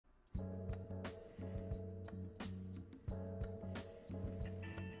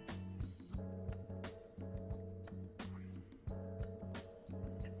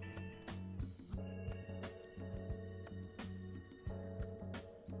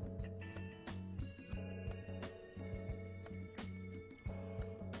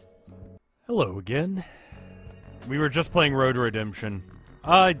Hello again. We were just playing Road Redemption.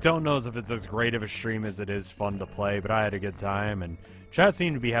 I don't know if it's as great of a stream as it is fun to play, but I had a good time, and chat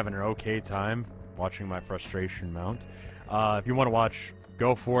seemed to be having an okay time watching my frustration mount. If you want to watch,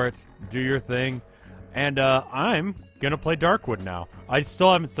 go for it. Do your thing. And I'm going to play Darkwood now. I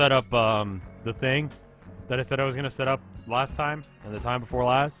still haven't set up the thing that I said I was going to set up last time, and the time before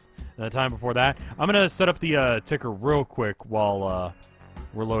last, and the time before that. I'm going to set up the ticker real quick while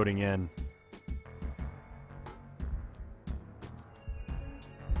we're loading in.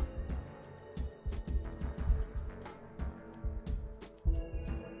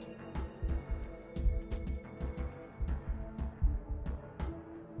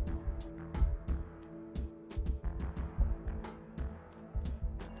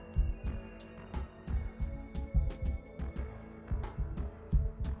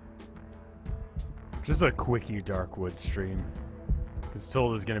 Just a quickie Darkwood stream, because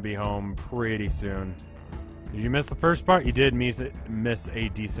Tilda's going to be home pretty soon. Did you miss the first part? You did miss a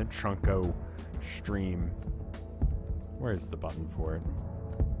decent chunko stream. Where's the button for it?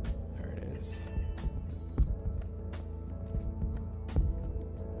 There it is.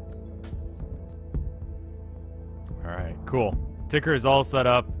 Alright, cool. Ticker is all set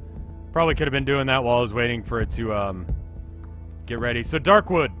up. Probably could have been doing that while I was waiting for it to get ready. So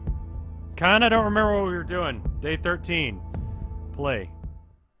Darkwood. Kinda don't remember what we were doing. Day 13. Play.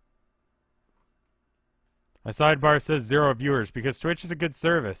 My sidebar says 0 viewers because Twitch is a good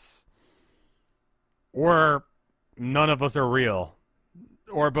service. Or none of us are real.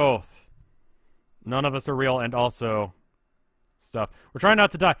 Or both. None of us are real and also stuff. We're trying not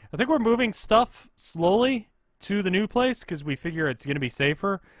to die. I think we're moving stuff slowly to the new place because we figure it's going to be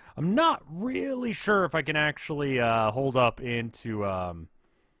safer. I'm not really sure if I can actually hold up into...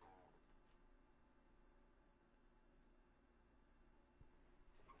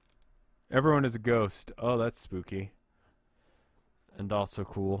 Everyone is a ghost. Oh, that's spooky. And also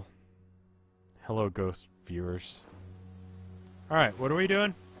cool. Hello, ghost viewers. Alright, what are we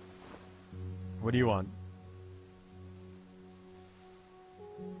doing? What do you want?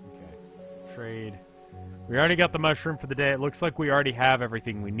 Okay. Trade. We already got the mushroom for the day. It looks like we already have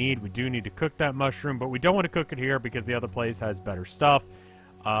everything we need. We do need to cook that mushroom, but we don't want to cook it here because the other place has better stuff.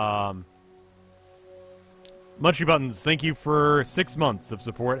 Munchie Buttons, thank you for 6 months of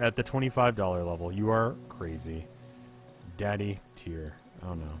support at the $25 level. You are crazy. Daddy tier.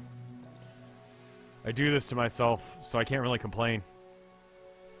 Oh no. I do this to myself, so I can't really complain.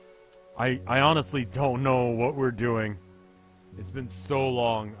 I honestly don't know what we're doing. It's been so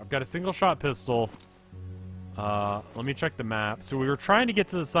long. I've got a single shot pistol. Let me check the map. So we were trying to get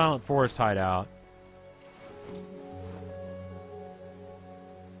to the Silent Forest hideout.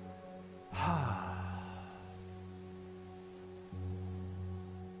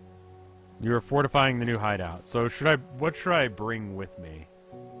 You are fortifying the new hideout. So what should I bring with me?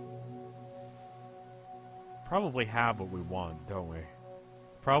 Probably have what we want, don't we?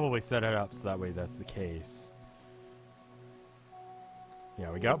 Probably set it up so that way that's the case.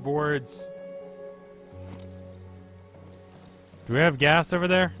 Yeah, we got boards. Do we have gas over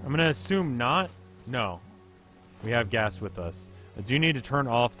there? I'm gonna assume not. No. We have gas with us. I do need to turn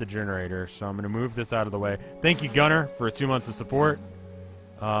off the generator, so I'm gonna move this out of the way. Thank you, Gunner, for 2 months of support.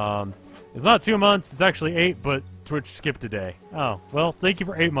 It's not 2 months, it's actually 8, but Twitch skipped a day. Oh, well, thank you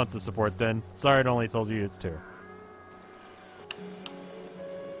for 8 months of support then. Sorry it only tells you it's 2.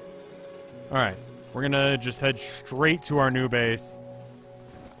 Alright, we're gonna just head straight to our new base.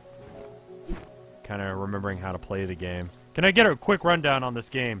 Kinda remembering how to play the game. Can I get a quick rundown on this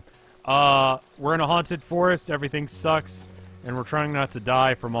game? We're in a haunted forest, everything sucks, and we're trying not to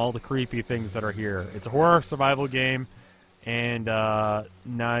die from all the creepy things that are here. It's a horror survival game. And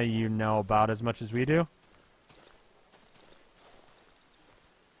now you know about as much as we do.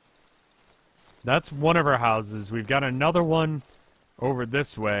 That's one of our houses. We've got another one over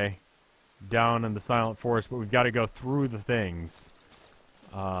this way, down in the Silent Forest, but we've got to go through the things.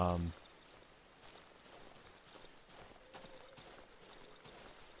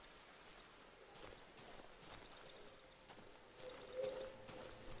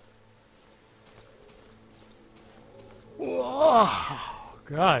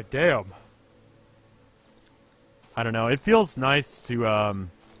 God damn. I don't know. It feels nice to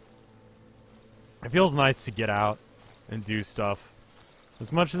get out and do stuff.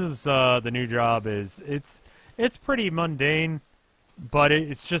 As much as the new job is, it's pretty mundane, but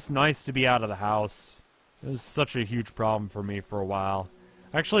it's just nice to be out of the house. It was such a huge problem for me for a while.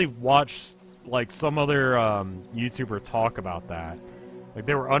 I actually watched like some other YouTuber talk about that. Like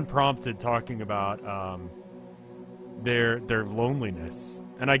they were unprompted talking about their loneliness.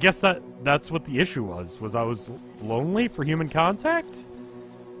 And I guess that's what the issue was I was lonely for human contact?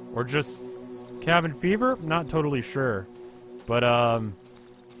 Or just cabin fever? Not totally sure. But,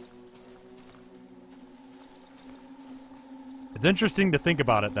 it's interesting to think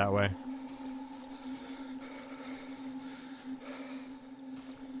about it that way.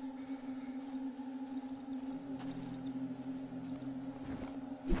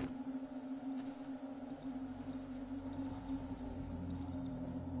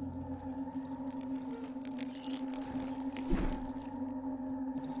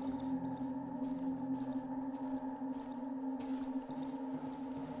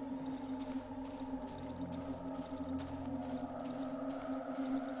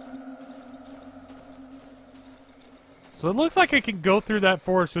 So it looks like I can go through that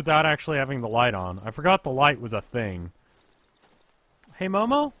forest without actually having the light on. I forgot the light was a thing. Hey,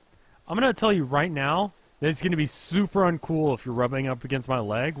 Momo? I'm going to tell you right now that it's going to be super uncool if you're rubbing up against my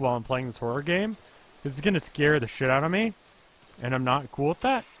leg while I'm playing this horror game. This is going to scare the shit out of me. And I'm not cool with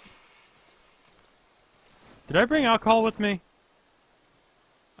that. Did I bring alcohol with me?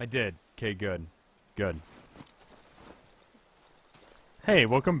 I did. Okay, good. Good. Hey,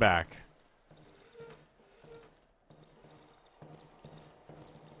 welcome back.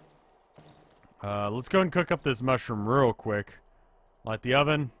 Let's go and cook up this mushroom real quick. Light the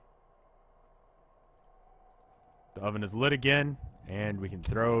oven. The oven is lit again, and we can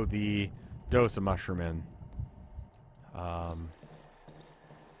throw the dose of mushroom in.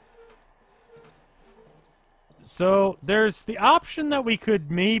 So there's the option that we could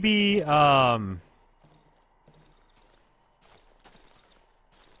maybe,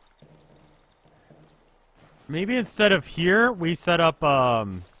 maybe instead of here, we set up,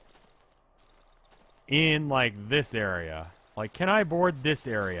 in, like, this area. Like, can I board this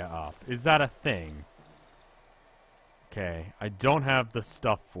area up? Is that a thing? Okay, I don't have the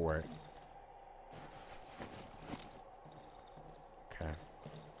stuff for it. Okay.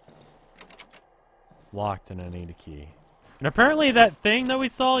 It's locked and I need a key. And apparently that thing that we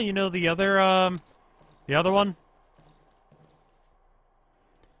saw, you know, the other one?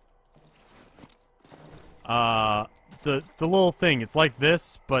 The little thing, it's like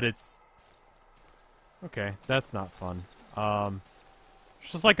this, but it's... Okay, that's not fun.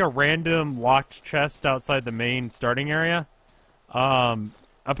 It's just like a random locked chest outside the main starting area.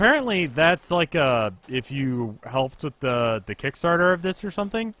 Apparently that's like a... If you helped with the Kickstarter of this or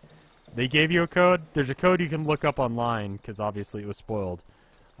something, they gave you a code. There's a code you can look up online, because obviously it was spoiled.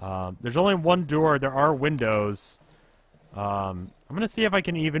 There's only one door. There are windows. I'm going to see if I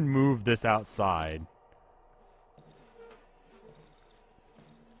can even move this outside.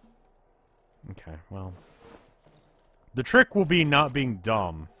 Okay, well. The trick will be not being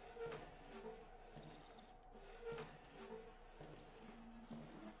dumb.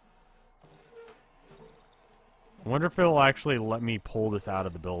 I wonder if it'll actually let me pull this out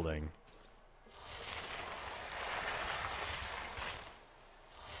of the building.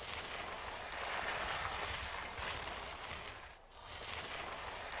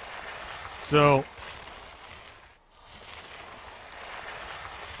 So...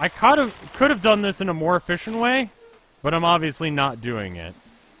 I could have done this in a more efficient way, but I'm obviously not doing it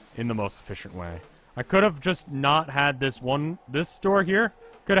in the most efficient way. I could have just not had this door here.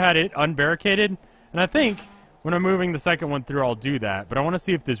 Could have had it unbarricaded. And I think when I'm moving the second one through, I'll do that. But I want to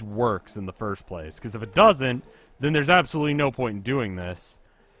see if this works in the first place. Because if it doesn't, then there's absolutely no point in doing this.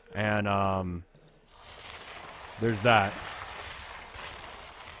 And, there's that.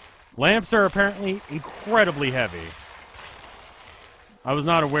 Lamps are apparently incredibly heavy. I was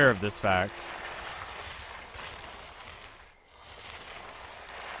not aware of this fact.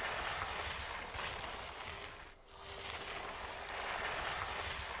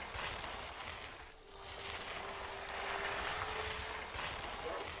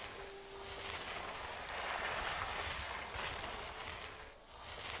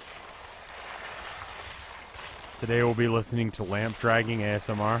 Today we'll be listening to lamp dragging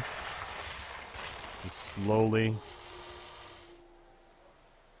ASMR. Just slowly.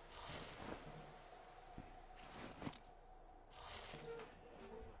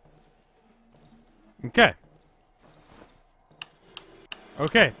 Okay.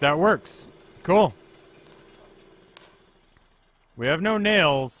 Okay, that works. Cool. We have no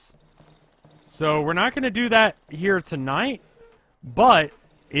nails. So we're not going to do that here tonight. But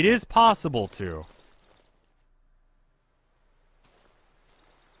it is possible to.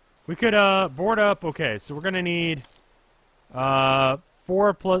 We could board up. Okay, so we're going to need 4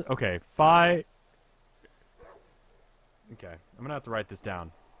 plus... Okay, 5... Okay, I'm going to have to write this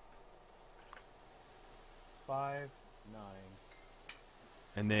down. 5 9.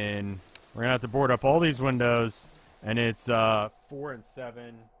 And then we're gonna have to board up all these windows, and it's 4 and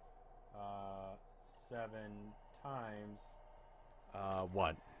 7. 7 times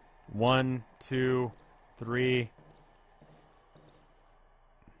what? 1, 2, 3.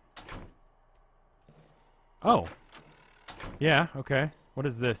 Oh. Yeah, okay. What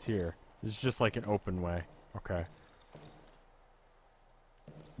is this here? This is just like an open way. Okay.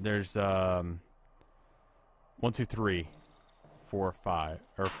 There's 1, 2, 3, 4, 5,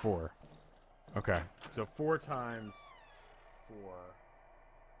 or 4. Okay. So 4 times 4.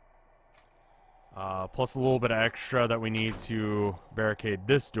 Plus a little bit of extra that we need to barricade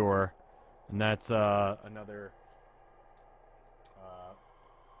this door. And that's another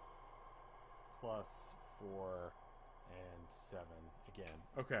plus 4 and 7 again.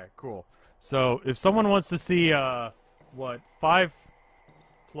 Okay, cool. So if someone wants to see what 5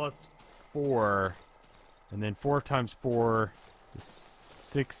 plus 4 and then 4 times 4 is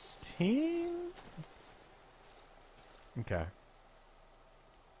 16? Okay.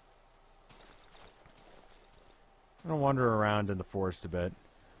 I'm gonna wander around in the forest a bit.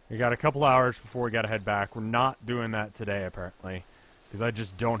 We got a couple hours before we gotta head back. We're not doing that today, apparently, because I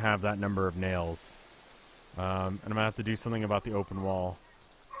just don't have that number of nails. And I'm gonna have to do something about the open wall.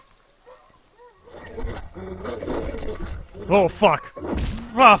 Oh, fuck!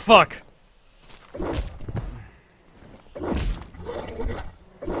 Ah, fuck!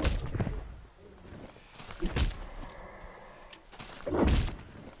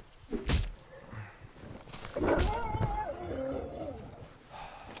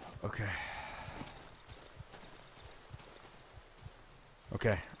 Okay.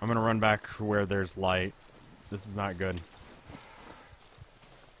 Okay, I'm gonna run back to where there's light. This is not good.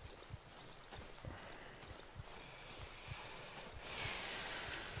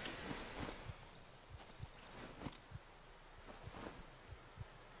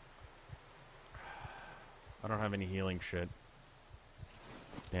 I don't have any healing shit.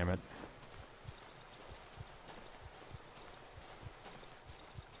 Damn it.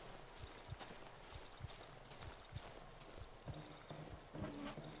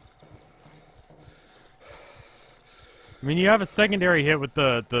 I mean, you have a secondary hit with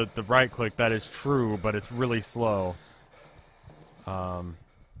the right click, that is true, but it's really slow. Okay.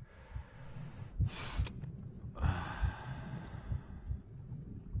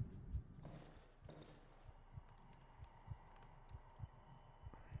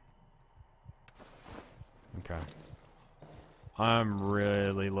 I'm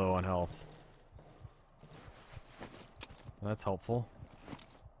really low on health. That's helpful.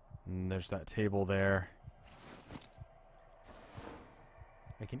 And there's that table there.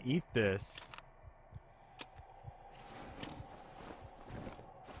 I can eat this.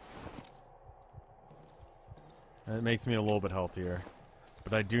 And it makes me a little bit healthier.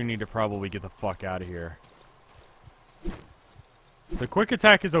 But I do need to probably get the fuck out of here. The quick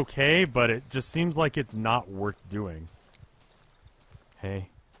attack is okay, but it just seems like it's not worth doing. Hey.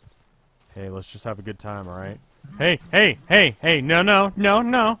 Hey, let's just have a good time, alright? Hey, hey, hey, hey, no, no, no,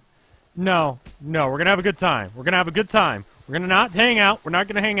 no. No, no, we're gonna have a good time. We're gonna have a good time. We're gonna not hang out. We're not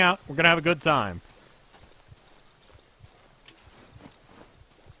gonna hang out. We're gonna have a good time.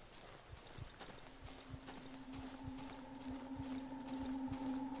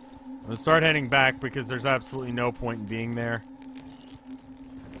 I'm gonna start heading back because there's absolutely no point in being there.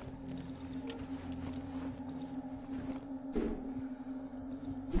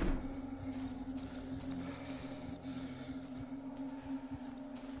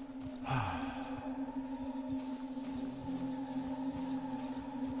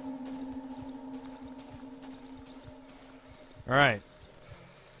 Alright.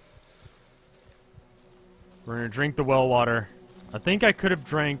 We're gonna drink the well water. I think I could have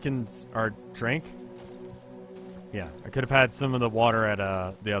drank or drank? Yeah, I could have had some of the water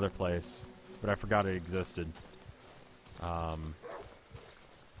at the other place, but I forgot it existed.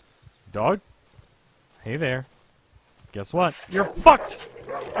 Dog? Hey there. Guess what? You're fucked!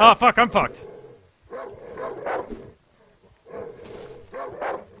 Oh, fuck, I'm fucked.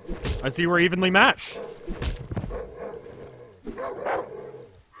 I see we're evenly matched.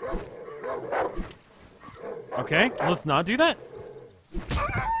 Okay, let's not do that.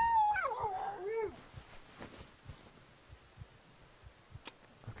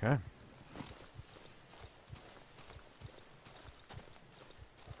 Okay.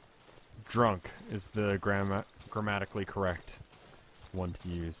 Drunk is the grammatically correct one to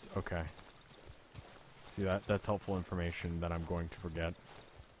use. Okay. See, that's helpful information that I'm going to forget.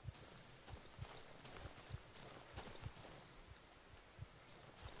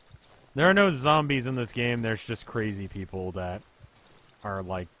 There are no zombies in this game. There's just crazy people that are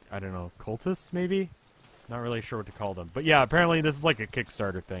like, I don't know, cultists maybe? Not really sure what to call them. But yeah, apparently this is like a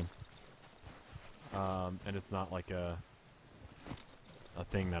Kickstarter thing. And it's not like a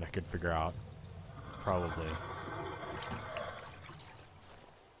thing that I could figure out. Probably.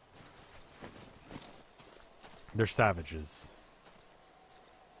 They're savages.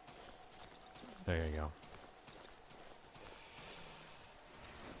 There you go.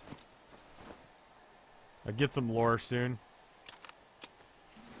 I'll get some lore soon.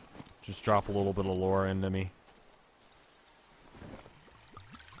 Just drop a little bit of lore into me.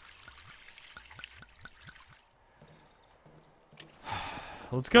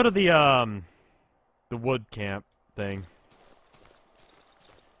 Let's go to the wood camp thing.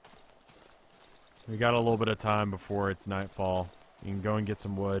 We got a little bit of time before it's nightfall. You can go and get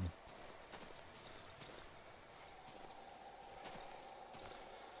some wood.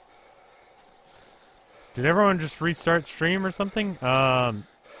 Did everyone just restart stream or something?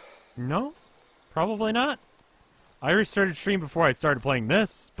 No? Probably not. I restarted stream before I started playing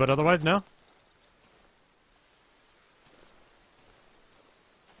this, but otherwise, no.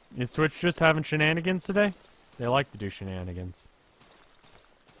 Is Twitch just having shenanigans today? They like to do shenanigans.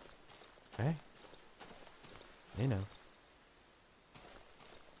 Hey. You know.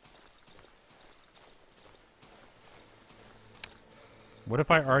 What if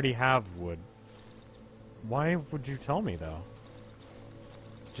I already have wood? Why would you tell me, though?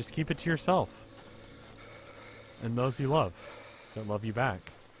 Just keep it to yourself. And those you love. That love you back.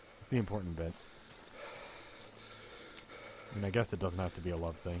 That's the important bit. I mean, I guess it doesn't have to be a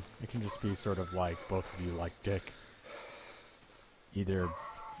love thing. It can just be sort of like both of you like dick. Either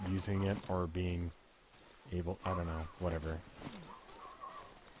using it or being able... I don't know. Whatever.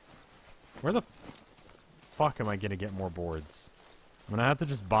 Where the fuck am I gonna get more boards? I'm gonna have to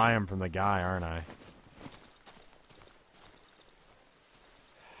just buy them from the guy, aren't I?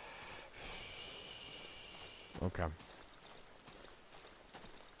 Okay.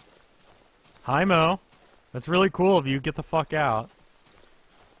 Hi, Mo. That's really cool of you. Get the fuck out.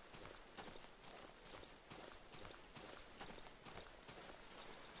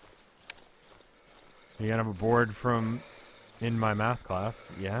 You gonna have a board from in my math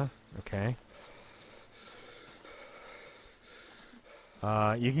class? Yeah. Okay.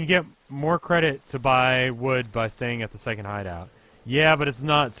 You can get more credit to buy wood by staying at the second hideout. Yeah, but it's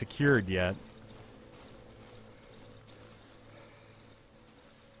not secured yet.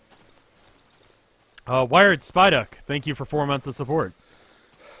 Wired Spyduck, thank you for 4 months of support.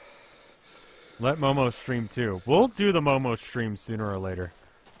 Let Momo stream too. We'll do the Momo stream sooner or later.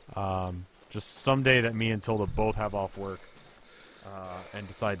 Just someday that me and Tilda both have off work and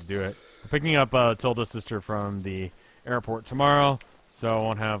decide to do it. We're picking up Tilda's sister from the airport tomorrow, so I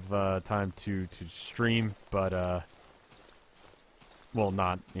won't have time to stream, but well,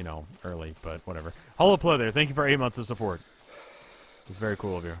 not, you know, early, but whatever. Hello, Play there. Thank you for 8 months of support. It's very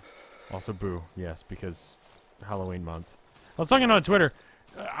cool of you. Also, boo. Yes, because Halloween month. I was talking on Twitter.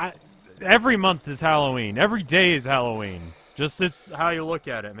 Every month is Halloween. Every day is Halloween. Just it's how you look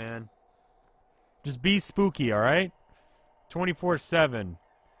at it, man. Just be spooky, all right? 24/7.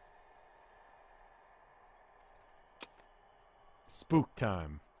 Spook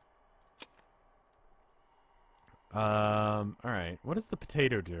time. All right. What does the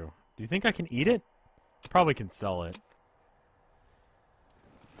potato do? Do you think I can eat it? Probably can sell it.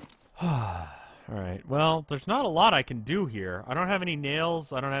 Alright, well, there's not a lot I can do here. I don't have any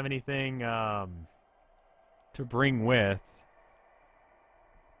nails. I don't have anything to bring with.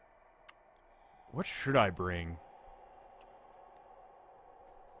 What should I bring?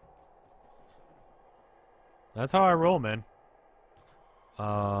 That's how I roll, man.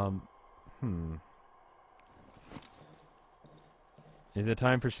 Is it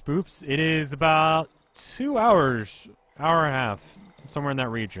time for spoops? It is about 2 hours, hour and a half. Somewhere in that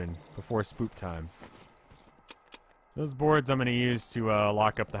region before spook time. Those boards I'm going to use to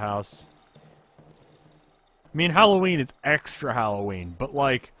lock up the house. I mean, Halloween is extra Halloween, but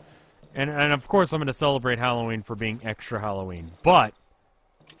like, and of course I'm going to celebrate Halloween for being extra Halloween, but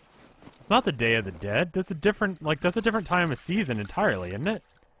it's not the Day of the Dead. That's a different time of season entirely, isn't it?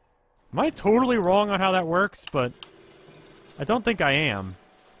 Am I totally wrong on how that works? But I don't think I am.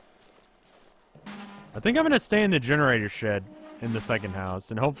 I think I'm going to stay in the generator shed in the second house,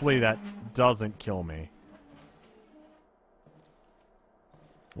 and hopefully that doesn't kill me.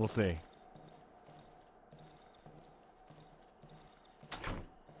 We'll see.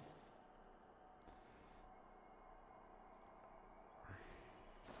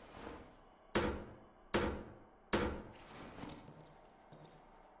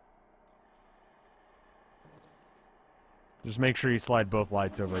 Just make sure you slide both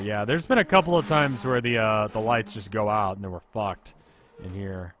lights over. Yeah, there's been a couple of times where the lights just go out and then we're fucked in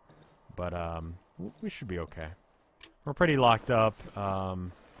here. But we should be okay. We're pretty locked up.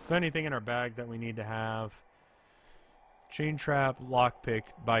 Is there anything in our bag that we need to have? Chain trap, lockpick,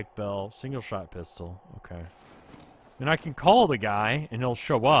 bike bell, single shot pistol. Okay. Then I can call the guy and he'll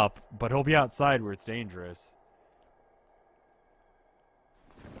show up, but he'll be outside where it's dangerous.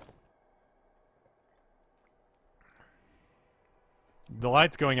 The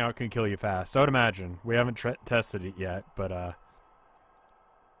lights going out can kill you fast. I would imagine. We haven't tested it yet, but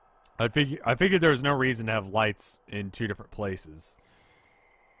I figured there was no reason to have lights in two different places.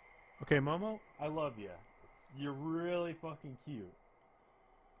 Okay, Momo, I love you. You're really fucking cute.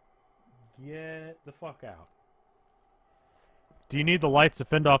 Get the fuck out. Do you need the lights to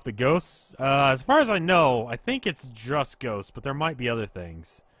fend off the ghosts? As far as I know, I think it's just ghosts, but there might be other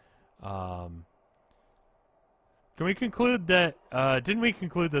things. Can we conclude that, didn't we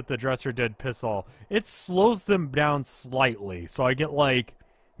conclude that the dresser did piss all? It slows them down slightly, so I get like,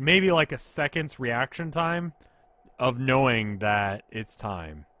 maybe like a second's reaction time of knowing that it's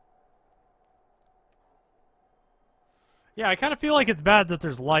time. Yeah, I kind of feel like it's bad that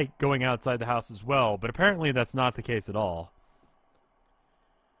there's light going outside the house as well, but apparently that's not the case at all.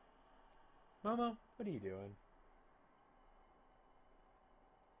 Momo, what are you doing?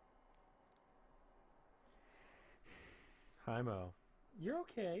 Hi, Mo. You're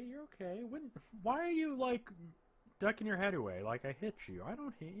okay, you're okay. Why are you, like, ducking your head away like I hit you? I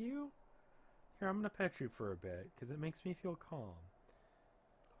don't hit you. Here, I'm gonna pet you for a bit, because it makes me feel calm.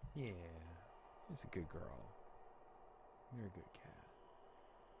 Yeah, you're a good girl. You're a good cat.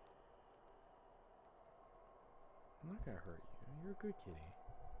 I'm not gonna hurt you. You're a good kitty.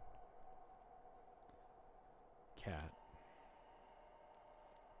 Cat.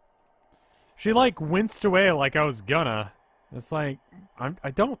 She, like, winced away like I was gonna. It's like,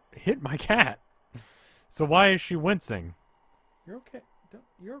 I don't hit my cat. So why is she wincing? You're okay.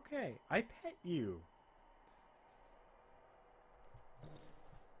 You're okay. I pet you.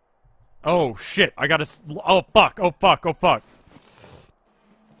 Oh, shit. I gotta... Oh, fuck. Oh, fuck. Oh, fuck.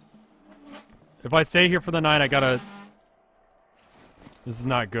 If I stay here for the night, I gotta... This is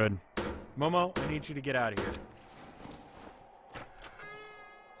not good. Momo, I need you to get out of here.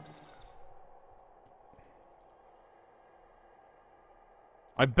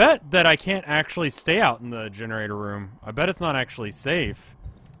 I bet that I can't actually stay out in the generator room. I bet it's not actually safe.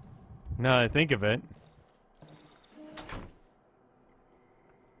 Now that I think of it.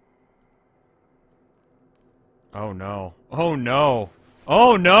 Oh no. Oh no.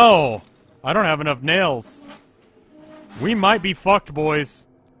 Oh no! I don't have enough nails. We might be fucked, boys.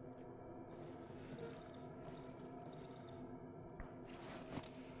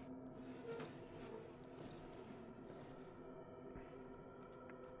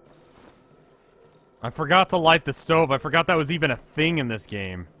 I forgot to light the stove. I forgot that was even a thing in this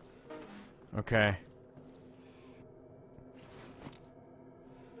game. Okay.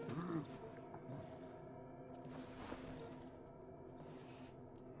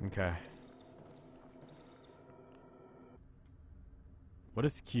 Okay. What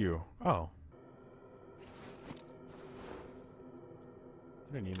is Q? Oh.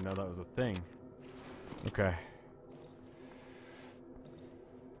 I didn't even know that was a thing. Okay.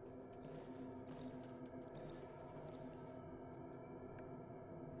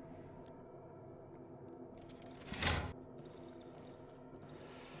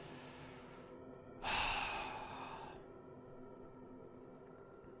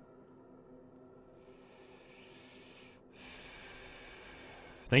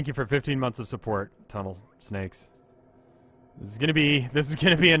 Thank you for 15 months of support, Tunnel Snakes. This is gonna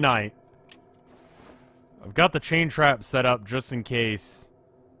be a night. I've got the chain trap set up just in case.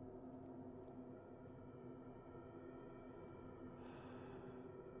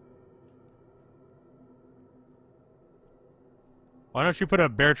 Why don't you put a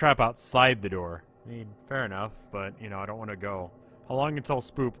bear trap outside the door? I mean, fair enough, but, you know, I don't want to go. How long until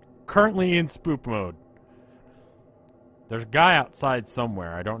spoop? Currently in spoop mode. There's a guy outside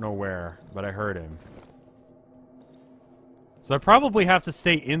somewhere. I don't know where, but I heard him. So I probably have to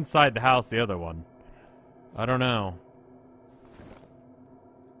stay inside the house, the other one. I don't know.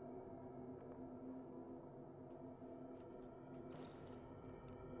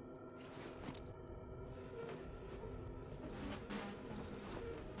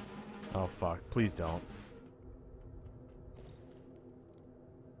 Oh, fuck. Please don't.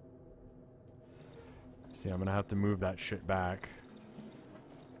 See, I'm gonna have to move that shit back.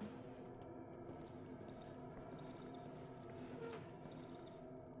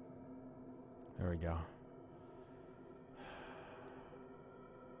 There we go.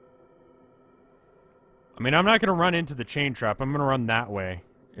 I mean, I'm not going to run into the chain trap. I'm going to run that way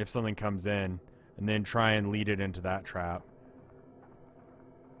if something comes in, and then try and lead it into that trap.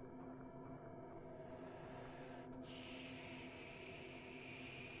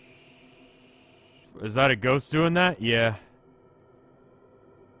 Is that a ghost doing that? Yeah.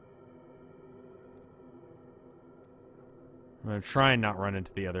 I'm going to try and not run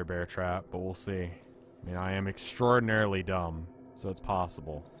into the other bear trap, but we'll see. I mean, I am extraordinarily dumb, so it's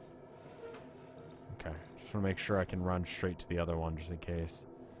possible. Okay, just want to make sure I can run straight to the other one, just in case.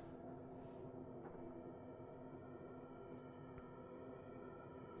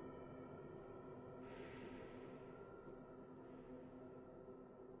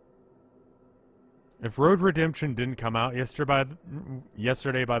 If Road Redemption didn't come out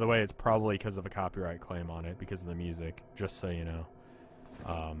yesterday, by the way, it's probably because of a copyright claim on it, because of the music, just so you know.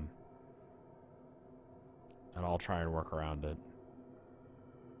 And I'll try and work around it.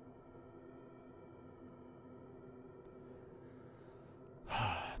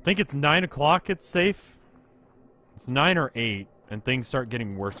 I think it's 9 o'clock it's safe. It's 9 or 8, and things start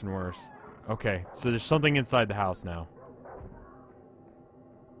getting worse and worse. Okay, so there's something inside the house now.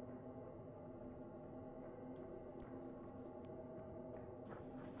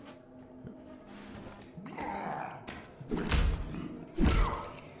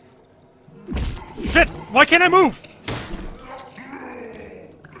 Shit! Why can't I move?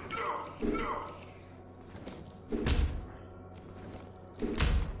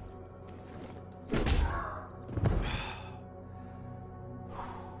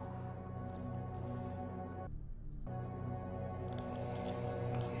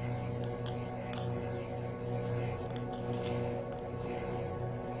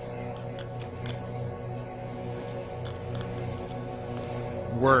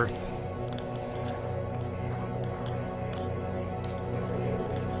 Worth.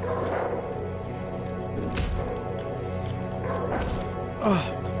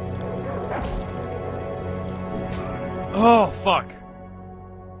 Oh, fuck.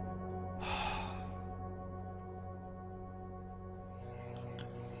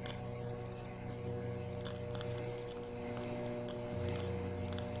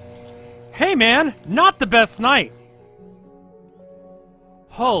 Hey, man! Not the best night!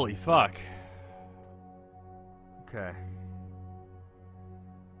 Holy fuck. Okay.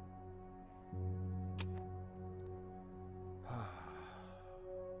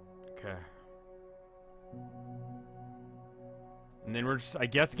 Okay. And then we're just, I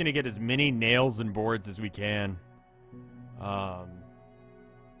guess, gonna get as many nails and boards as we can.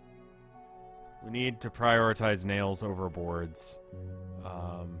 We need to prioritize nails over boards.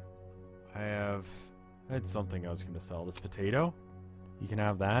 I had something I was gonna sell. This potato? You can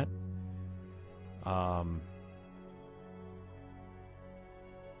have that.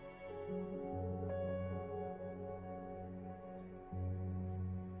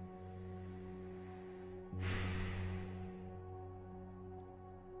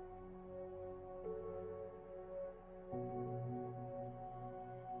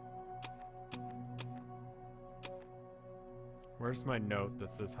 Where's my note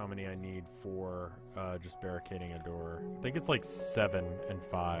that says how many I need for just barricading a door? I think it's like 7 and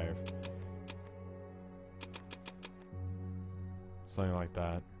 5. Something like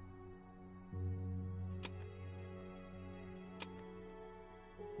that.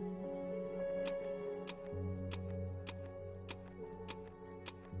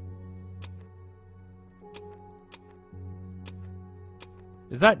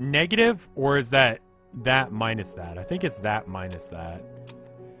 Is that negative, or is that minus that? I think it's that minus that.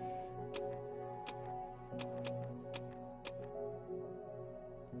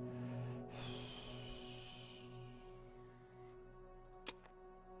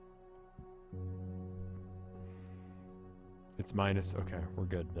 It's minus, okay, we're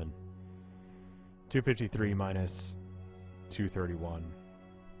good then. 253 minus 231.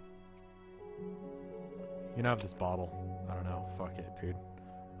 You can have this bottle. I don't know, fuck it, dude.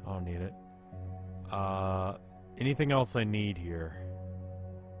 I don't need it. Anything else I need here?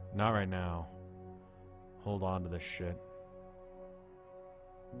 Not right now. Hold on to this shit.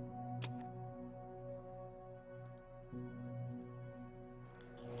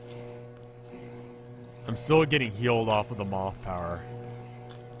 I'm still getting healed off of the moth power.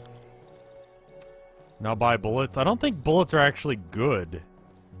 Now buy bullets? I don't think bullets are actually good.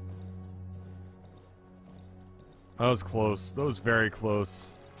 That was close. That was very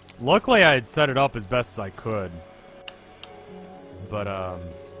close. Luckily, I had set it up as best as I could. But,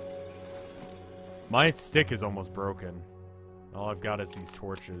 my stick is almost broken. All I've got is these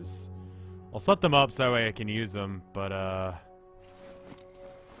torches. I'll set them up so that way I can use them, but,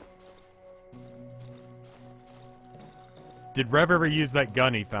 Did Rev ever use that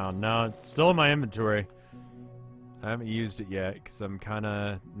gun he found? No, it's still in my inventory. I haven't used it yet because I'm kind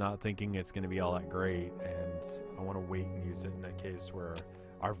of not thinking it's going to be all that great, and I want to wait and use it in a case where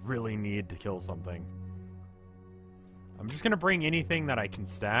I really need to kill something. I'm just going to bring anything that I can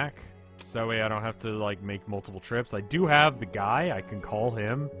stack, so that way I don't have to, like, make multiple trips. I do have the guy. I can call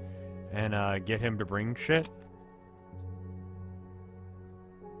him and get him to bring shit.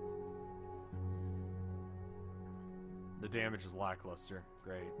 The damage is lackluster.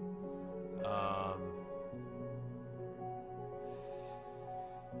 Great.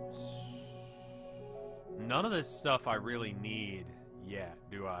 None of this stuff I really need yet,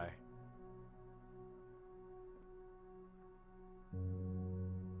 do I?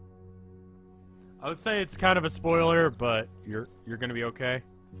 I would say it's kind of a spoiler, but you're gonna be okay.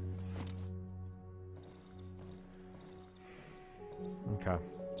 Okay.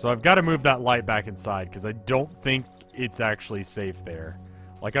 So I've got to move that light back inside because I don't think it's actually safe there.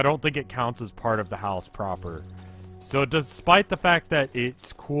 Like, I don't think it counts as part of the house proper. So despite the fact that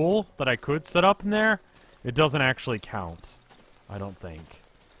it's cool that I could set up in there, it doesn't actually count. I don't think.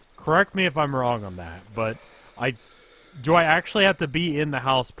 Correct me if I'm wrong on that, but do I actually have to be in the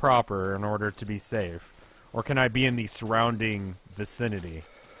house proper in order to be safe? Or can I be in the surrounding vicinity?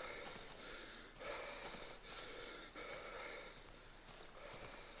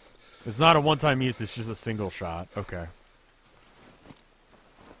 It's not a one-time use, it's just a single shot. Okay.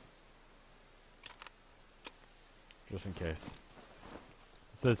 Just in case.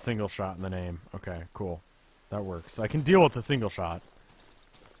 It says single shot in the name. Okay, cool. That works. I can deal with a single shot.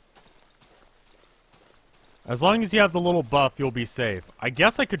 As long as you have the little buff, you'll be safe. I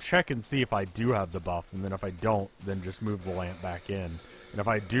guess I could check and see if I do have the buff, and then if I don't, then just move the lamp back in. And if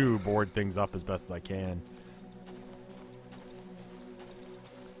I do, board things up as best as I can.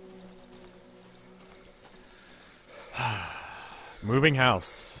 Moving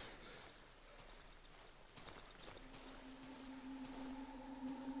house.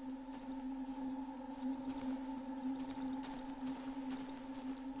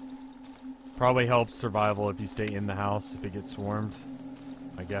 Probably helps survival if you stay in the house if it gets swarmed.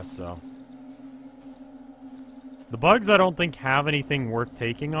 I guess so. The bugs I don't think have anything worth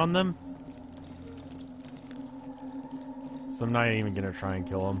taking on them. So I'm not even gonna try and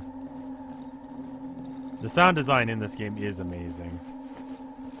kill them. The sound design in this game is amazing.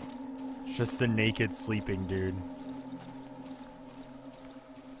 It's just the naked sleeping dude.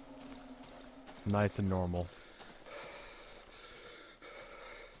 Nice and normal.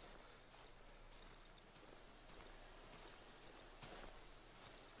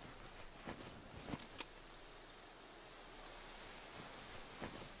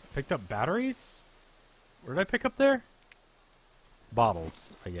 Picked up batteries? What did I pick up there?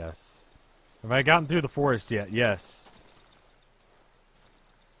 Bottles, I guess. Have I gotten through the forest yet? Yes.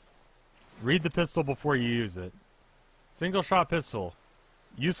 Read the pistol before you use it. Single shot pistol.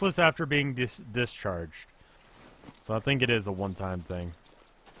 Useless after being discharged. So I think it is a one-time thing.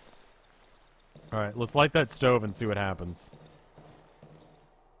 Alright, let's light that stove and see what happens.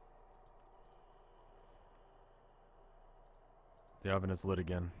 The oven is lit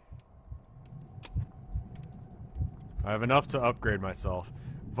again. I have enough to upgrade myself.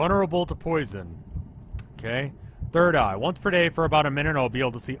 Vulnerable to poison. Okay. Third eye. Once per day for about a minute, I'll be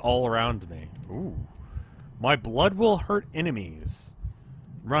able to see all around me. Ooh. My blood will hurt enemies.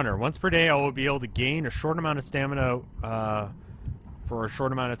 Runner. Once per day, I will be able to gain a short amount of stamina for a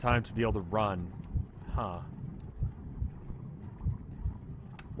short amount of time to be able to run. Huh.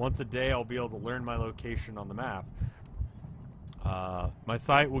 Once a day, I'll be able to learn my location on the map. My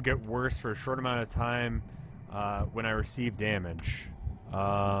sight will get worse for a short amount of time when I receive damage.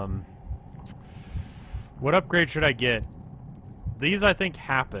 What upgrade should I get? These, I think,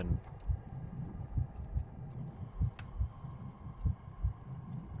 happen.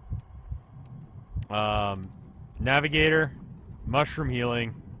 Navigator, mushroom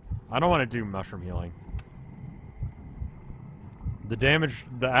healing. I don't want to do mushroom healing. The damage,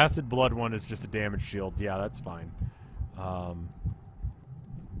 the acid blood one is just a damage shield. Yeah, that's fine.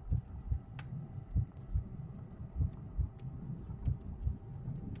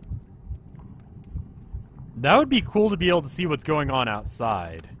 That would be cool to be able to see what's going on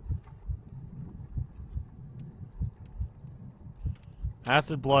outside.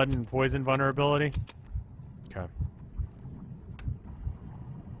 Acid blood and poison vulnerability. Okay.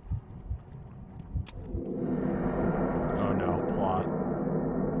 Oh no, plot.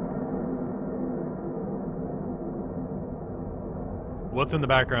 What's in the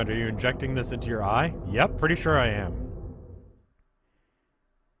background? Are you injecting this into your eye? Yep, pretty sure I am.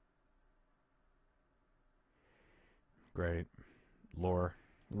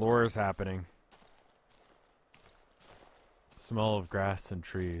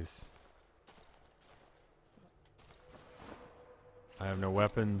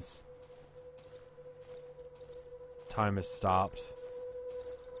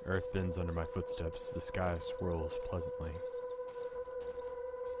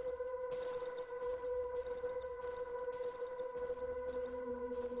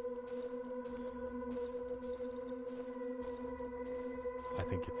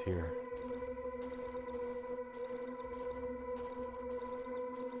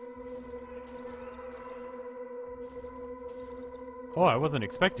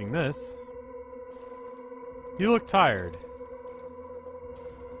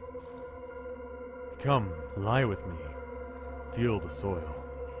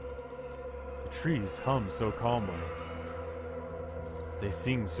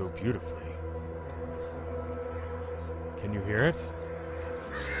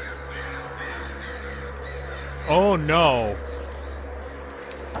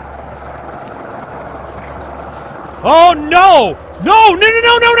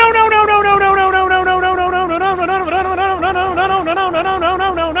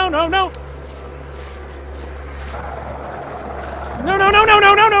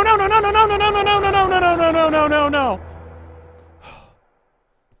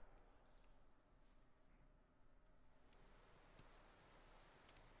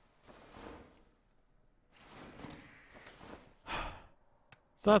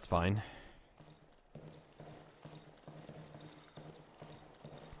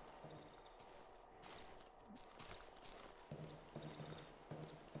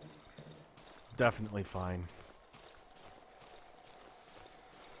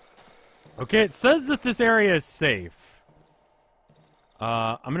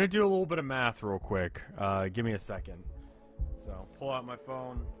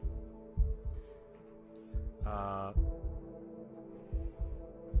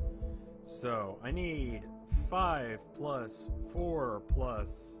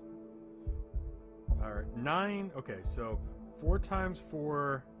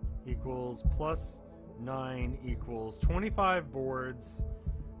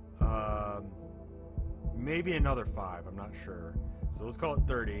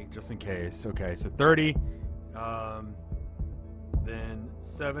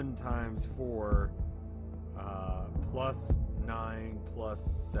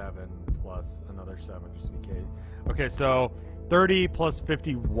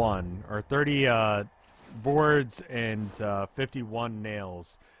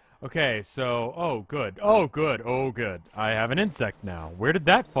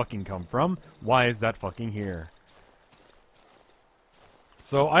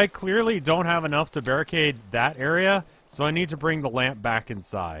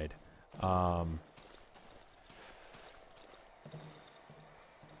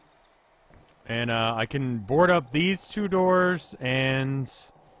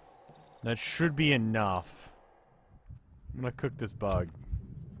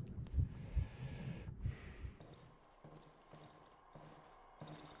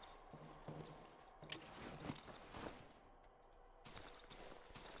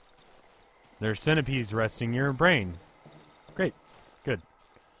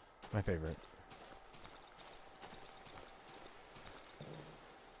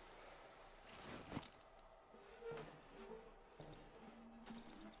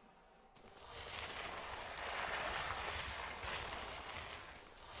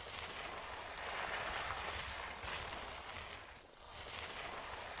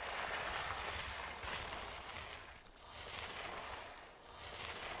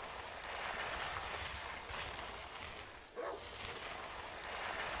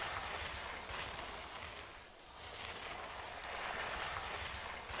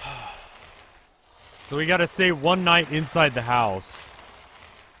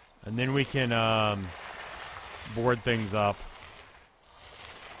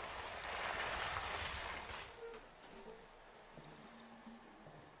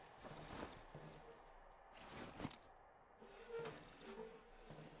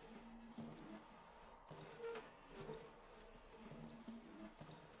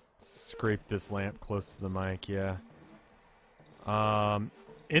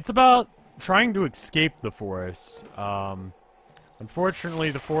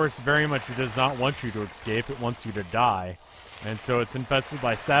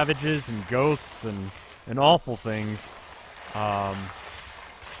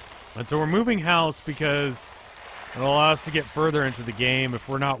 It'll allow us to get further into the game if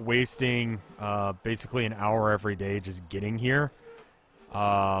we're not wasting basically an hour every day just getting here.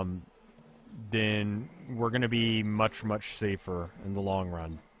 Then we're going to be much, much safer in the long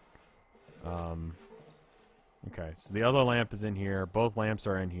run. Okay, so the other lamp is in here. Both lamps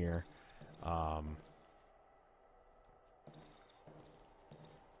are in here. And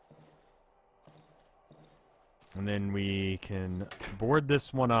then we can board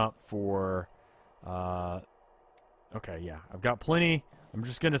this one up for... okay, yeah, I've got plenty. I'm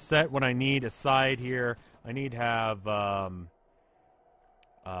just going to set what I need aside here. I need to have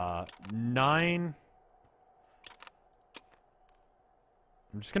 9...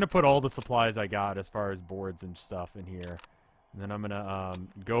 I'm just going to put all the supplies I got as far as boards and stuff in here. And then I'm going to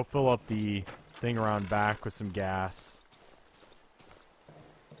go fill up the thing around back with some gas.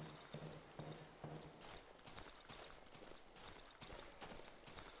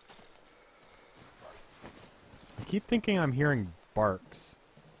 I keep thinking I'm hearing barks.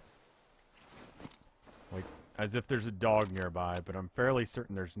 Like, as if there's a dog nearby, but I'm fairly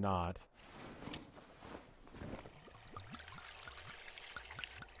certain there's not.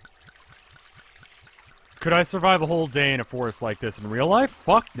 Could I survive a whole day in a forest like this in real life?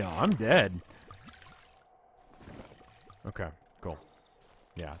 Fuck no, I'm dead. Okay, cool.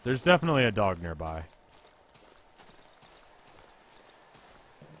 Yeah, there's definitely a dog nearby.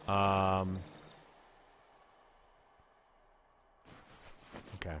 Okay.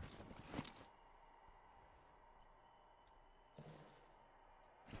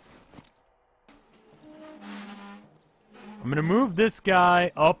 I'm gonna move this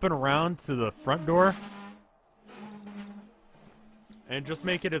guy up and around to the front door. And just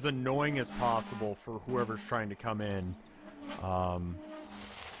make it as annoying as possible for whoever's trying to come in.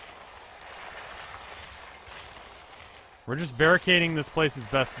 We're just barricading this place as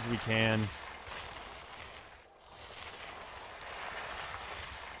best as we can.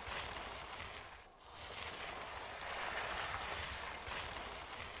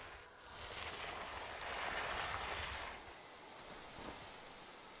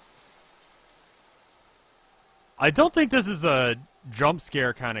 I don't think this is a jump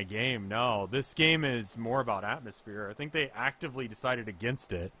scare kind of game. No, this game is more about atmosphere. I think they actively decided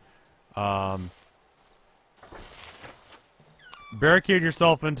against it. Barricade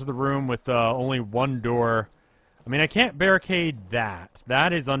yourself into the room with only one door. I mean, I can't barricade that.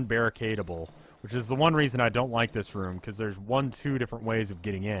 That is unbarricadable, which is the one reason I don't like this room, because there's two different ways of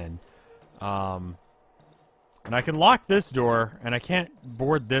getting in. And I can lock this door, and I can't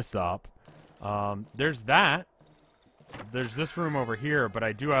board this up. There's that. There's this room over here, but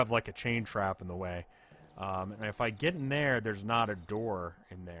I do have, like, a chain trap in the way. And if I get in there, there's not a door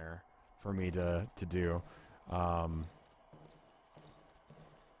in there for me to do.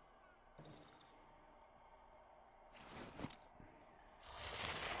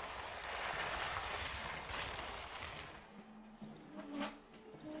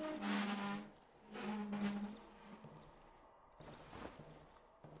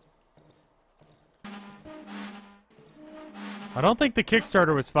 I don't think the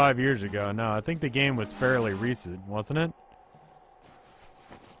Kickstarter was 5 years ago. No, I think the game was fairly recent, wasn't it?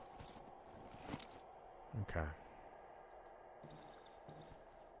 Okay.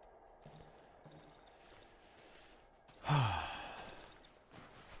 I'm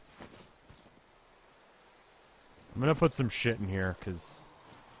gonna put some shit in here, because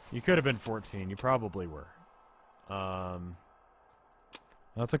you could have been 14. You probably were.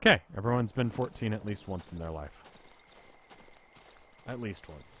 That's okay. Everyone's been 14 at least once in their life. At least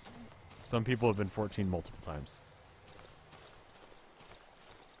once. Some people have been 14 multiple times.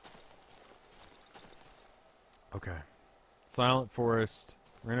 Okay. Silent forest.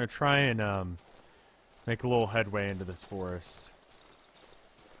 We're gonna try and make a little headway into this forest.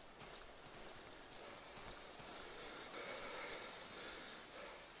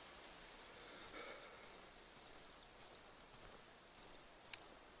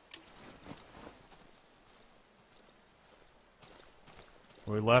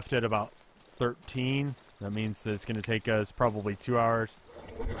 We left at about 13. That means that it's going to take us probably 2 hours.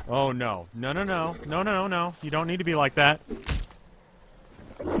 Oh, no. No, no, no. No, no, no, no. You don't need to be like that.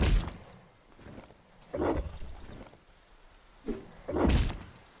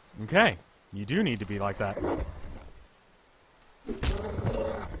 Okay. You do need to be like that.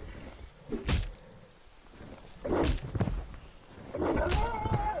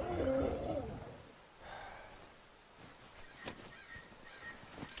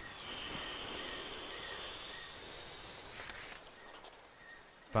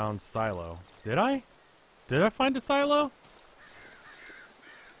 Found silo. Did I? Did I find a silo?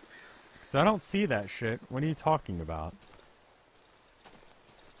 Because I don't see that shit. What are you talking about?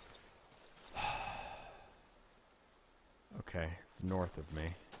 Okay, it's north of me.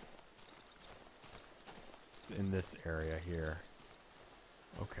 It's in this area here.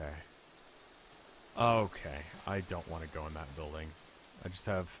 Okay. Okay, I don't want to go in that building. I just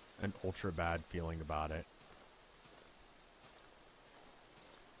have an ultra bad feeling about it.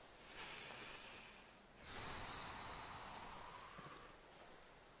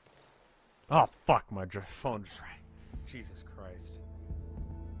 Oh, fuck, my phone just rang. Jesus Christ.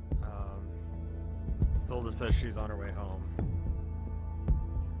 Zolda says she's on her way home.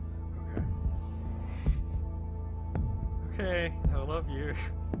 Okay. Okay, I love you.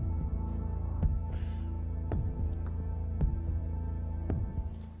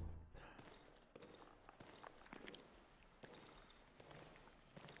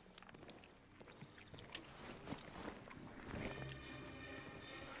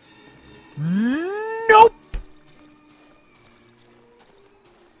 Nope!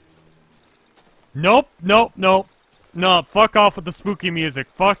 Nope, nope, nope. No, fuck off with the spooky music.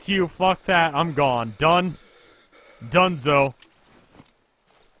 Fuck you, fuck that. I'm gone. Done. Dunzo.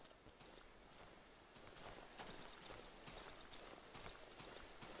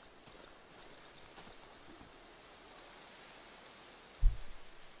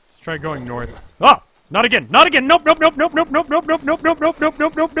 Let's try going north. Ah! Not again! Not again! Nope, nope, nope, nope, nope, nope, nope, nope, nope, nope, nope, nope,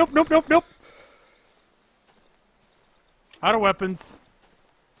 nope, nope, nope, nope, nope, nope. Out of weapons.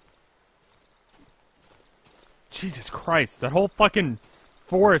 Jesus Christ, that whole fucking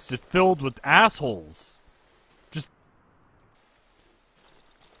forest is filled with assholes. Just...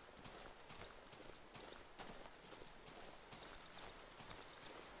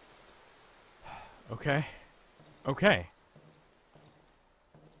 Okay. Okay.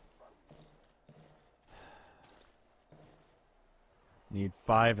 Need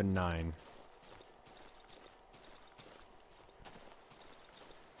 5 and 9.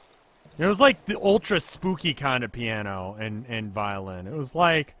 It was like the ultra spooky kind of piano and violin. It was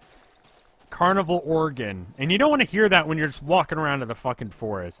like carnival organ. And you don't want to hear that when you're just walking around in the fucking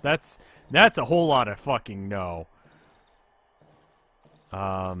forest. That's a whole lot of fucking no.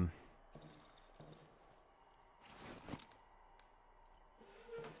 5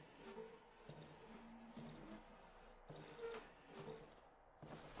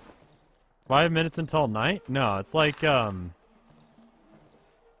 minutes until night? No, it's like,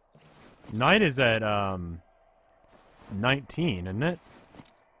 night is at, 19, isn't it?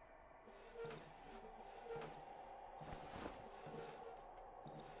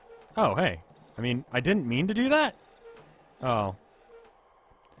 Oh, hey. I mean, I didn't mean to do that? Oh.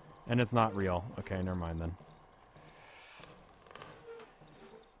 And it's not real. Okay, never mind then.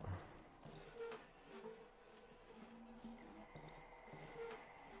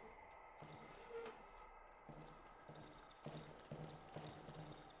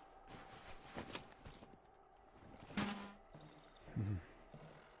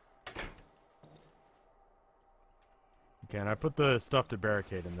 Okay, and I put the stuff to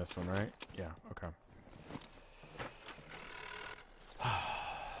barricade in this one, right? Yeah, okay.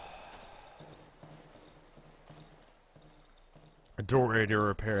 A doorway to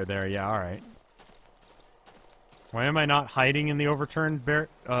repair there, yeah, alright. Why am I not hiding in the overturned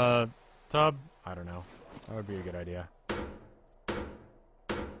tub? I don't know. That would be a good idea.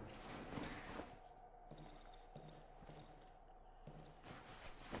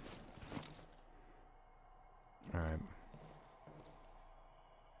 Alright.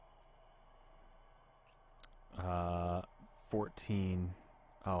 14.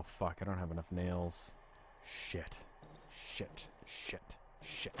 Oh, fuck, I don't have enough nails. Shit. Shit. Shit.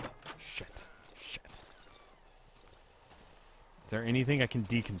 Shit. Shit. Shit. Is there anything I can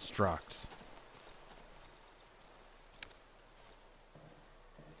deconstruct?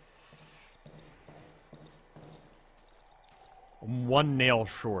 I'm 1 nail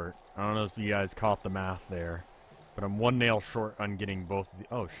short. I don't know if you guys caught the math there. But I'm 1 nail short on getting both of the...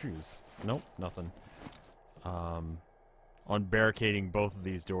 Oh, shoes. Nope, nothing. On barricading both of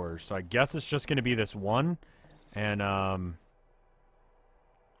these doors. So I guess it's just going to be this one. And,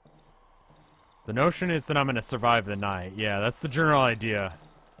 the notion is that I'm going to survive the night. Yeah, that's the general idea.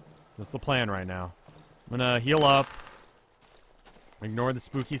 That's the plan right now. I'm going to heal up. Ignore the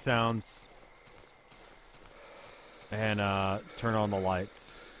spooky sounds. And, turn on the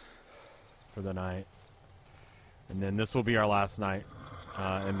lights for the night. And then this will be our last night,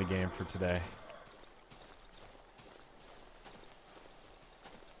 in the game for today.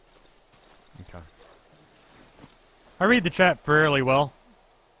 Okay. I read the chat fairly well.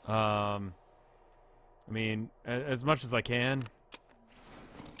 I mean, as much as I can.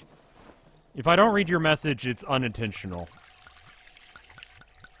 If I don't read your message, it's unintentional.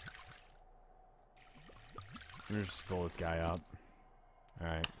 I'm gonna just fill this guy up.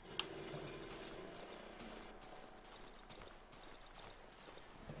 Alright.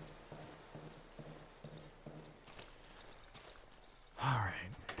 Alright.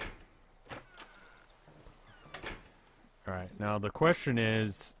 Alright, now the question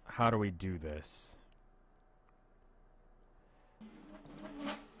is, how do we do this?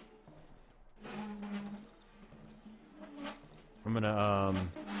 I'm gonna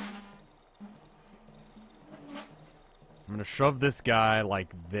shove this guy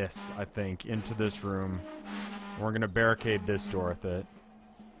like this, I think, into this room. We're gonna barricade this door with it.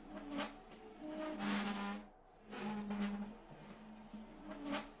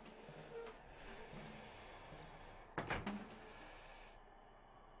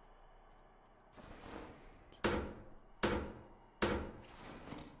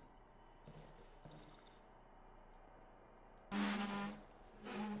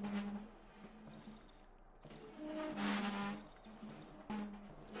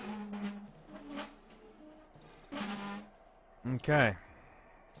 Okay,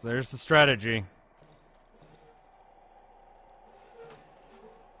 so there's the strategy.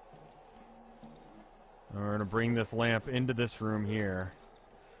 We're going to bring this lamp into this room here.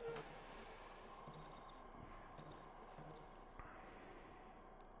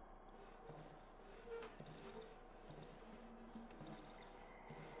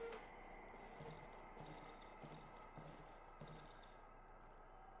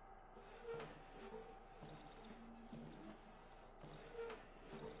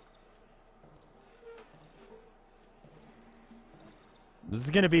 This is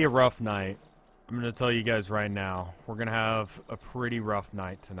going to be a rough night. I'm going to tell you guys right now. We're going to have a pretty rough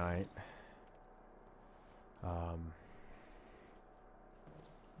night tonight.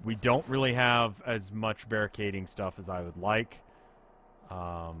 We don't really have as much barricading stuff as I would like.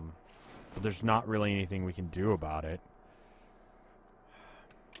 But there's not really anything we can do about it.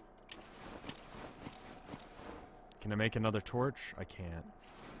 Can I make another torch? I can't.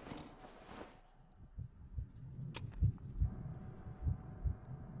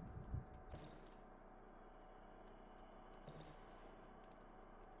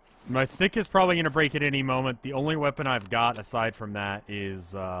 My stick is probably going to break at any moment. The only weapon I've got aside from that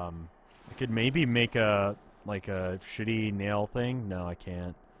is, I could maybe make a shitty nail thing. No, I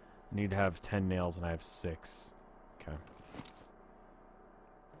can't. I need to have 10 nails and I have 6. Okay.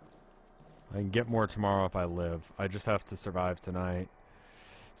 I can get more tomorrow if I live. I just have to survive tonight.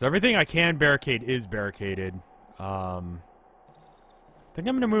 So everything I can barricade is barricaded. I think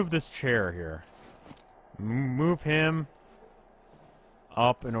I'm going to move this chair here. Move him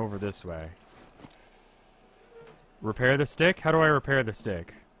up and over this way. Repair the stick? How do I repair the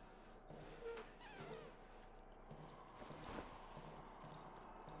stick?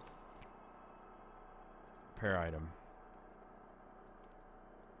 Repair item.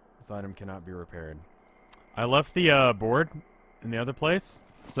 This item cannot be repaired. I left the board in the other place,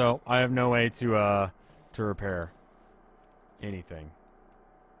 so I have no way to repair anything.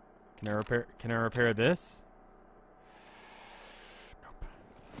 Can I repair this?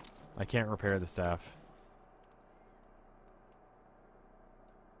 I can't repair the staff.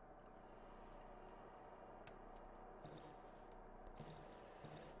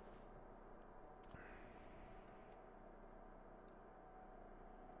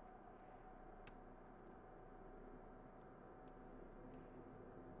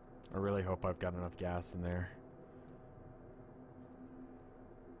 I really hope I've got enough gas in there.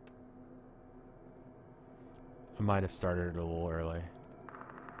 I might have started it a little early.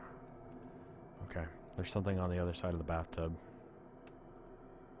 Okay, there's something on the other side of the bathtub.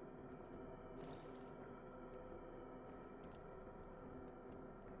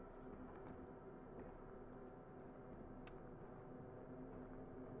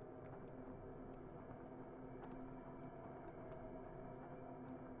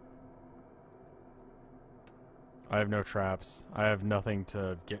 I have no traps. I have nothing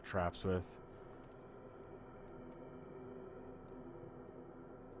to get traps with.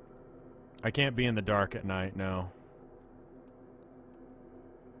 I can't be in the dark at night, no.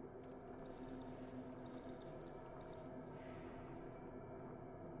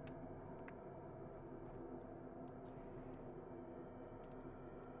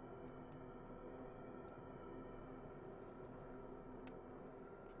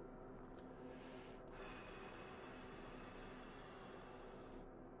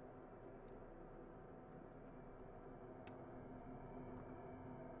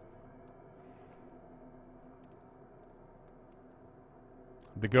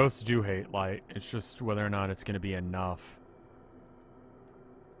 The ghosts do hate light. It's just whether or not it's going to be enough.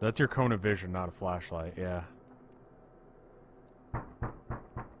 That's your cone of vision, not a flashlight. Yeah.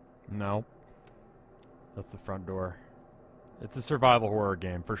 No. That's the front door. It's a survival horror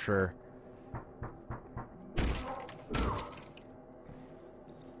game, for sure.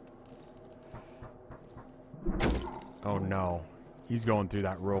 Oh no. He's going through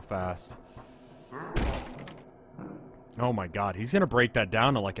that real fast. Oh my god, he's gonna break that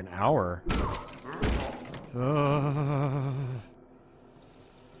down in like an hour.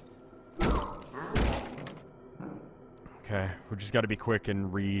 Okay, we just gotta be quick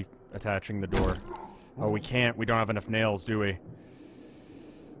in reattaching the door. Oh, we can't. We don't have enough nails, do we?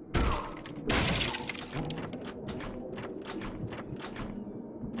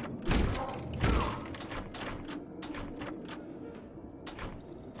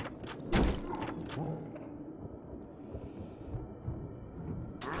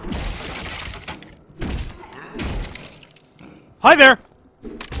 Hi there!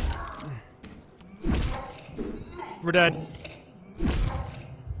 We're dead.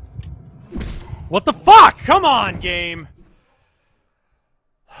 What the fuck? Come on, game!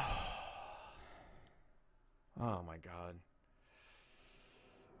 Oh my god.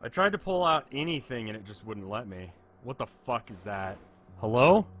 I tried to pull out anything and it just wouldn't let me. What the fuck is that?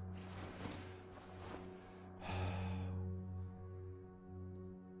 Hello?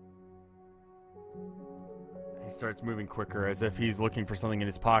 He starts moving quicker as if he's looking for something in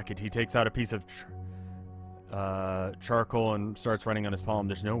his pocket. He takes out a piece of charcoal and starts writing on his palm.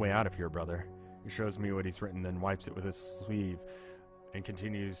 There's no way out of here, brother. He shows me what he's written, then wipes it with his sleeve and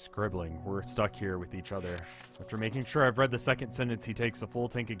continues scribbling. We're stuck here with each other. After making sure I've read the second sentence, he takes a full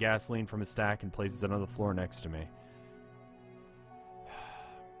tank of gasoline from his stack and places it on the floor next to me.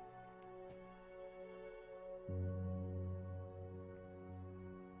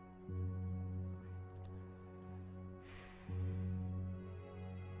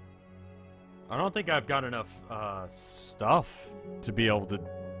 I don't think I've got enough stuff to be able to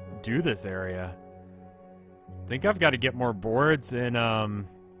do this area. I think I've got to get more boards and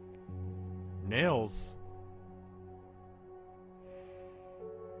nails.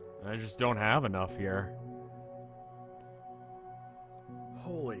 I just don't have enough here.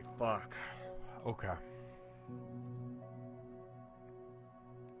 Holy fuck. Okay.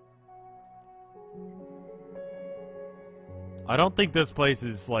 I don't think this place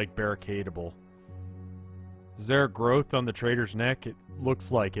is, like, barricadable. Is there a growth on the trader's neck? It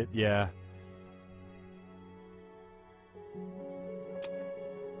looks like it, yeah.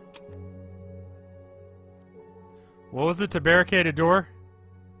 What was it to barricade a door?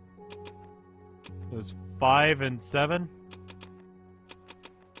 It was 5 and 7?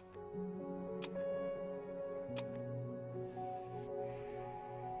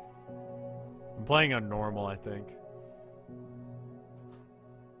 I'm playing on normal, I think.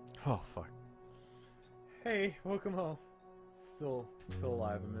 Oh, fuck. Hey, welcome home. Still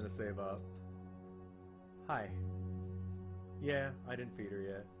alive. I'm gonna save up. Hi. Yeah, I didn't feed her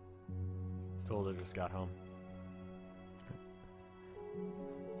yet. Told her just got home.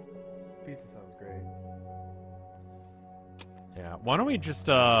 Pizza sounds great. Yeah, why don't we just,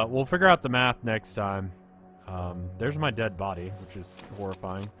 we'll figure out the math next time. There's my dead body, which is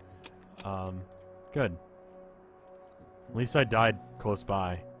horrifying. Good. At least I died close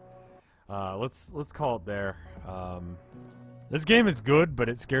by. Let's call it there. This game is good, but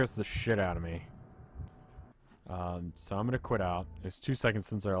it scares the shit out of me. So I'm gonna quit out. There's 2 seconds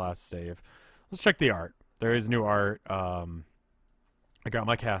since our last save. Let's check the art. There is new art. I got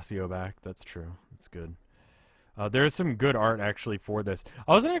my Casio back. That's true. That's good. There is some good art actually for this.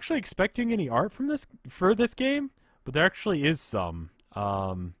 I wasn't actually expecting any art from this game, but there actually is some.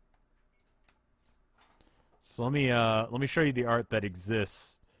 So let me show you the art that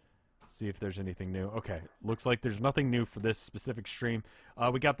exists. See if there's anything new. Okay, looks like there's nothing new for this specific stream.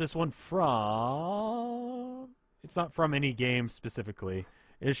 We got this one from... It's not from any game specifically.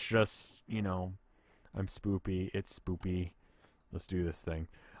 It's just, you know, I'm spoopy. It's spoopy. Let's do this thing.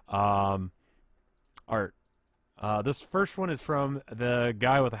 Art. This first one is from the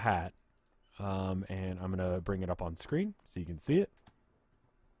guy with a hat. And I'm going to bring it up on screen so you can see it.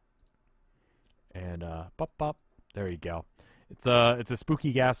 And, pop, pop. There you go. It's a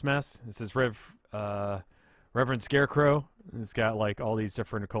spooky gas mess. This is Reverend Scarecrow. It's got like all these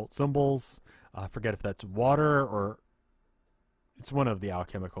different occult symbols. I forget if that's water or it's one of the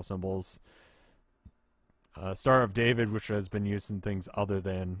alchemical symbols. Star of David, which has been used in things other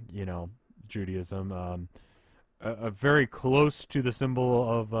than, you know, Judaism. Very close to the symbol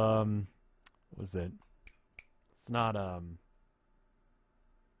of what was it? It's not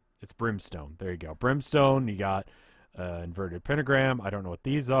It's Brimstone. There you go. Brimstone, you got inverted pentagram. I don't know what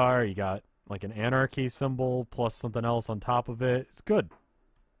these are. You got like an anarchy symbol plus something else on top of it. It's good.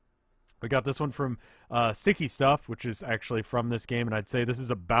 We got this one from Sticky Stuff, which is actually from this game, and I'd say this is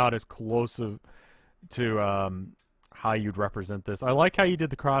about as close to how you'd represent this. I like how you did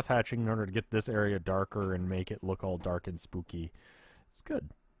the cross-hatching in order to get this area darker and make it look all dark and spooky. It's good.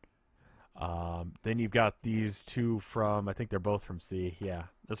 Then you've got these two from, I think they're both from C. Yeah,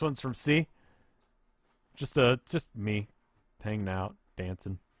 this one's from C. Just me hanging out,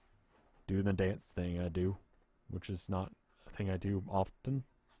 dancing, doing the dance thing I do, which is not a thing I do often,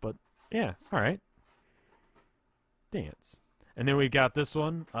 but yeah, all right. Dance. And then we've got this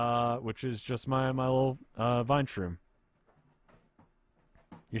one, which is just my little Vine shroom.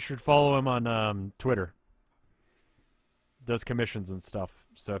 You should follow him on Twitter. Does commissions and stuff.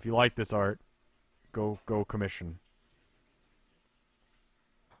 So if you like this art, go commission.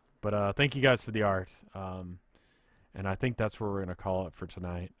 But thank you guys for the art. And I think that's where we're gonna call it for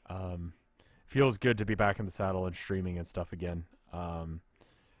tonight. Feels good to be back in the saddle and streaming and stuff again.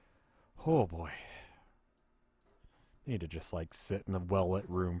 Oh boy. Need to just like sit in a well-lit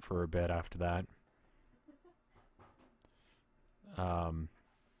room for a bit after that. I'm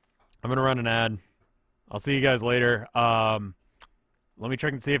gonna run an ad. I'll see you guys later. Let me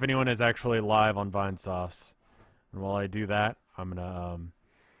check and see if anyone is actually live on Vinesauce. And while I do that, I'm gonna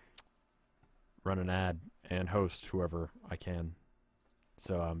run an ad and host whoever I can.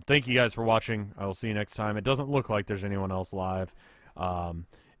 So thank you guys for watching. I will see you next time. It doesn't look like there's anyone else live.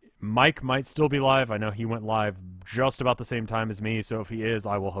 Mike might still be live. I know he went live just about the same time as me, so if he is,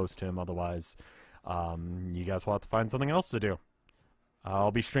 I will host him. Otherwise, you guys will have to find something else to do.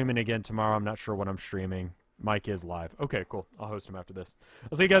 I'll be streaming again tomorrow. I'm not sure what I'm streaming. Mike is live. Okay, cool. I'll host him after this.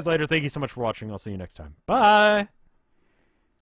 I'll see you guys later. Thank you so much for watching. I'll see you next time. Bye!